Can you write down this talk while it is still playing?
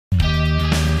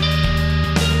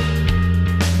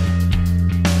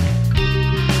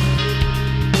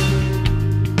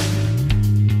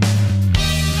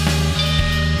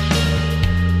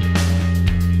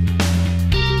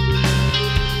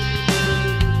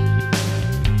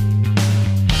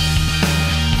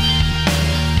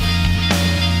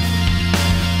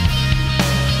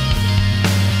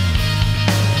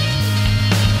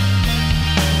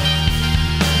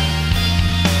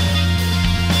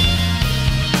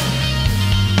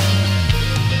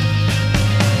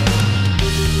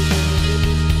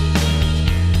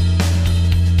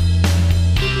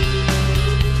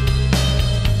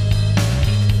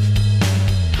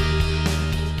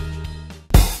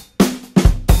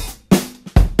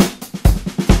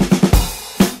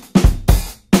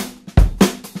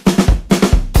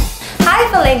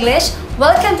English,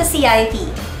 welcome to CIP.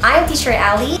 I'm Teacher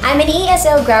Ali. I'm an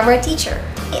ESL grammar teacher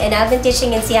and I've been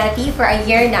teaching in CIP for a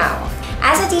year now.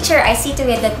 As a teacher, I see to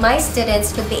it that my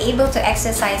students would be able to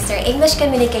exercise their English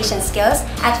communication skills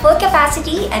at full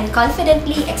capacity and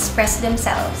confidently express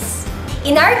themselves.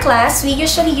 In our class, we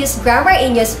usually use grammar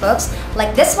in use books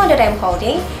like this one that I'm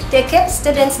holding to equip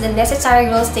students the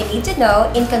necessary rules they need to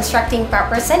know in constructing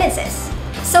proper sentences.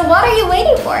 So what are you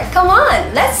waiting for? Come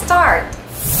on, let's start!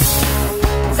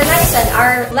 So Madison,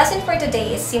 our lesson for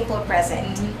today is simple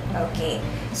present. Okay,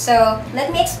 so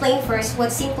let me explain first what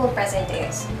simple present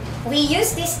is. We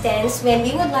use this tense when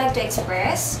we would like to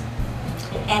express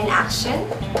an action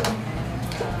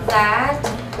that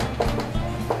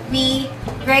we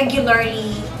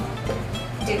regularly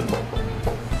do.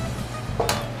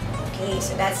 Okay,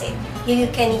 so that's it. You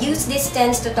can use this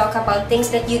tense to talk about things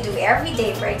that you do every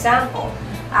day. For example,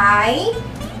 I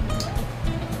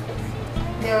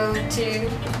go to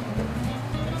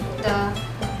the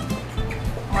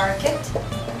market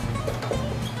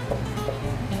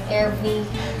every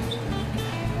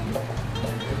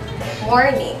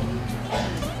morning.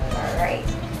 Alright,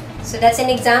 so that's an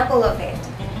example of it.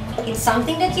 It's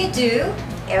something that you do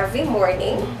every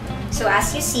morning. So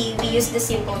as you see, we use the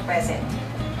simple present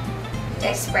to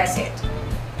express it.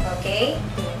 Okay?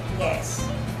 Yes.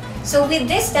 So with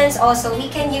this tense also, we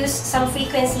can use some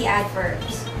frequency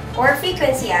adverbs or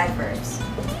frequency adverbs.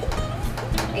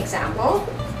 Example,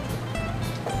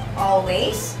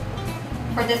 always,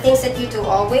 for the things that you do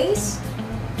always,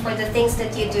 for the things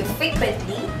that you do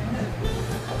frequently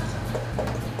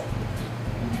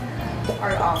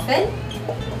or often,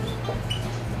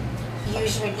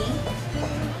 usually,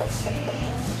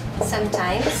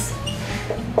 sometimes,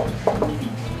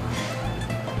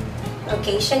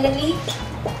 occasionally,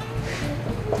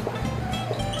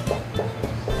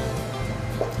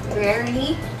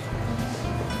 rarely,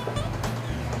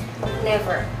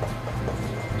 never.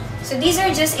 So these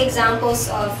are just examples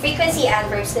of frequency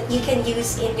adverbs that you can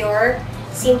use in your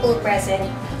simple present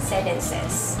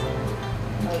sentences.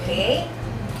 Okay?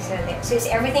 So there. So is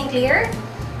everything clear?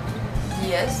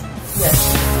 Yes. Yes.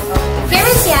 Here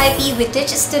in CIP, we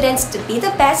teach students to be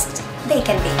the best they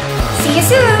can be. See you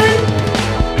soon!